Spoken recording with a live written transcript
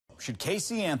Should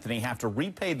Casey Anthony have to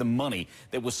repay the money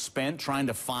that was spent trying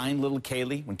to find little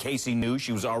Kaylee when Casey knew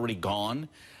she was already gone?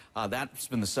 That's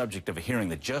been the subject of a hearing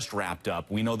that just wrapped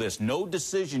up. We know this. No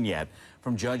decision yet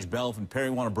from Judge Belvin. Perry,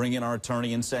 want to bring in our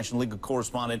attorney in session legal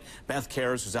correspondent Beth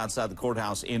Karas, who's outside the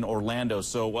courthouse in Orlando.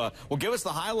 So, well, give us the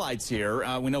highlights here.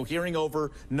 We know hearing over,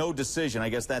 no decision. I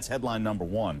guess that's headline number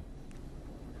one.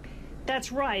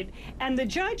 That's right. And the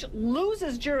judge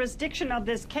loses jurisdiction of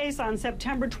this case on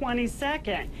September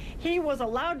 22nd. He was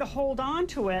allowed to hold on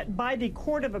to it by the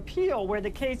Court of Appeal, where the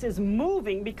case is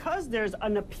moving because there's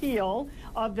an appeal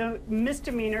of the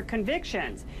misdemeanor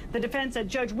convictions. The defense said,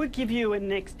 Judge, we'll give you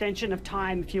an extension of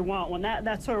time if you want one.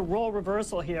 That's sort of role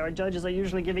reversal here. Judges are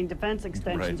usually giving defense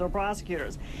extensions or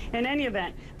prosecutors. In any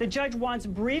event, the judge wants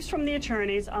briefs from the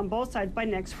attorneys on both sides by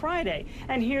next Friday.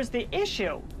 And here's the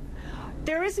issue.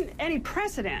 There isn't any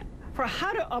precedent for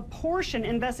how to apportion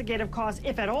investigative costs,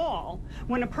 if at all,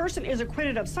 when a person is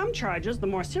acquitted of some charges, the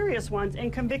more serious ones,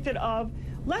 and convicted of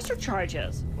lesser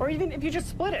charges. Or even if you just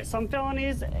split it, some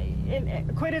felonies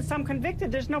acquitted, some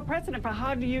convicted, there's no precedent for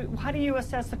how do you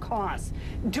assess the costs.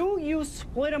 Do you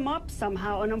split them up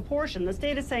somehow and apportion? The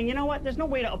state is saying, you know what, there's no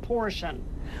way to apportion.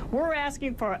 We're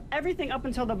asking for everything up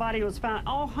until the body was found,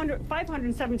 all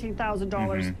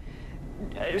 $517,000.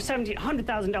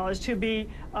 $100,000 to be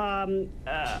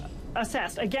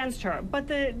assessed against her. But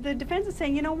the defense is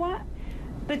saying, you know what?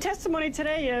 The testimony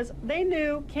today is they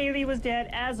knew Kaylee was dead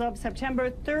as of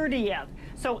September 30th.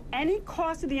 So any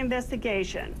cost of the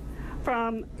investigation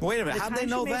from Wait a minute, how'd they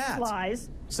know that?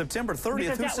 Lies, September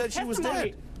 30th, who said she was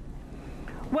dead?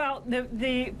 Well,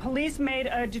 the police made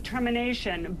a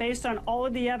determination based on all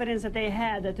of the evidence that they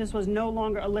had that this was no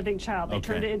longer a living child. They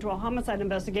turned it into a homicide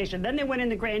investigation. Then they went in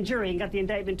the grand jury and got the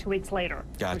indictment 2 weeks later.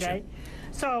 Gotcha. Okay?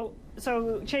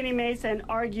 So Cheney Mason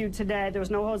argued today, there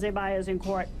was no Jose Baez in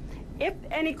court. If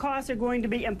any costs are going to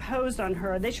be imposed on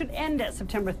her, they should end at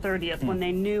September 30th when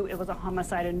they knew it was a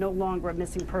homicide and no longer a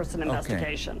missing person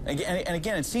investigation. And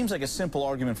again, it seems like a simple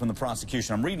argument from the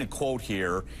prosecution. I'm reading a quote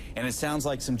here, and it sounds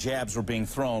like some jabs were being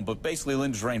thrown, but basically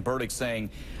Linda Drain Burdick saying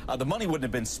the money wouldn't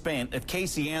have been spent if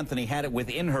Casey Anthony had it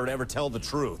within her to ever tell the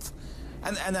truth.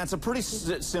 And that's a pretty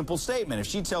simple statement. If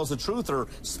she tells the truth or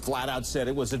flat out said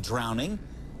it was a drowning,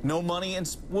 no money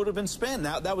would have been spent.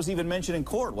 Now, that was even mentioned in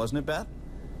court, wasn't it, Beth?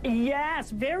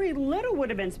 Yes, very little would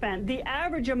have been spent. The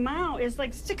average amount is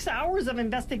like 6 hours of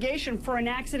investigation for an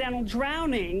accidental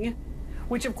drowning,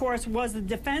 which of course was the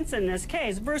defense in this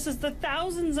case, versus the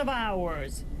thousands of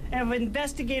hours of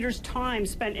investigators' time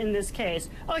spent in this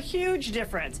case. A huge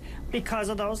difference because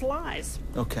of those lies.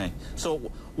 Okay,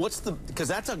 so because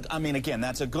that's again,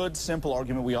 that's a good, simple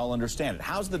argument. We all understand it.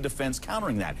 How's the defense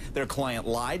countering that? Their client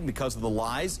lied, and because of the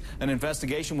lies, an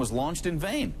investigation was launched in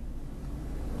vain.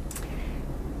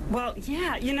 Well,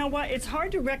 yeah, you know what? It's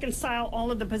hard to reconcile all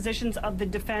of the positions of the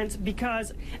defense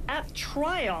because at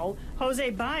trial, Jose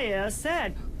Baez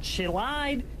said she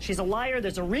lied, she's a liar.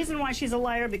 There's a reason why she's a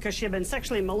liar, because she had been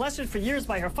sexually molested for years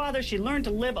by her father. She learned to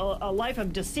live a life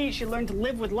of deceit. She learned to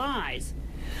live with lies.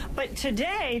 But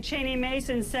today, Cheney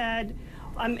Mason said,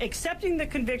 I'm accepting the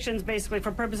convictions basically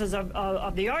for purposes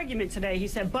of the argument today. He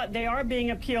said, but they are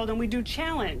being appealed and we do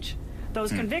challenge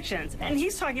those convictions. And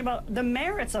he's talking about the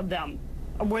merits of them.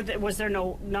 Was there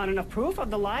not enough proof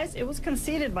of the lies? It was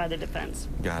conceded by the defense.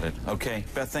 Got it. Okay.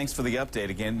 Beth, thanks for the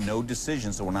update. Again, no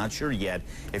decision, so we're not sure yet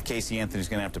if Casey Anthony's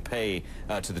going to have to pay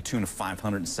to the tune of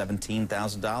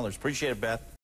 $517,000. Appreciate it, Beth.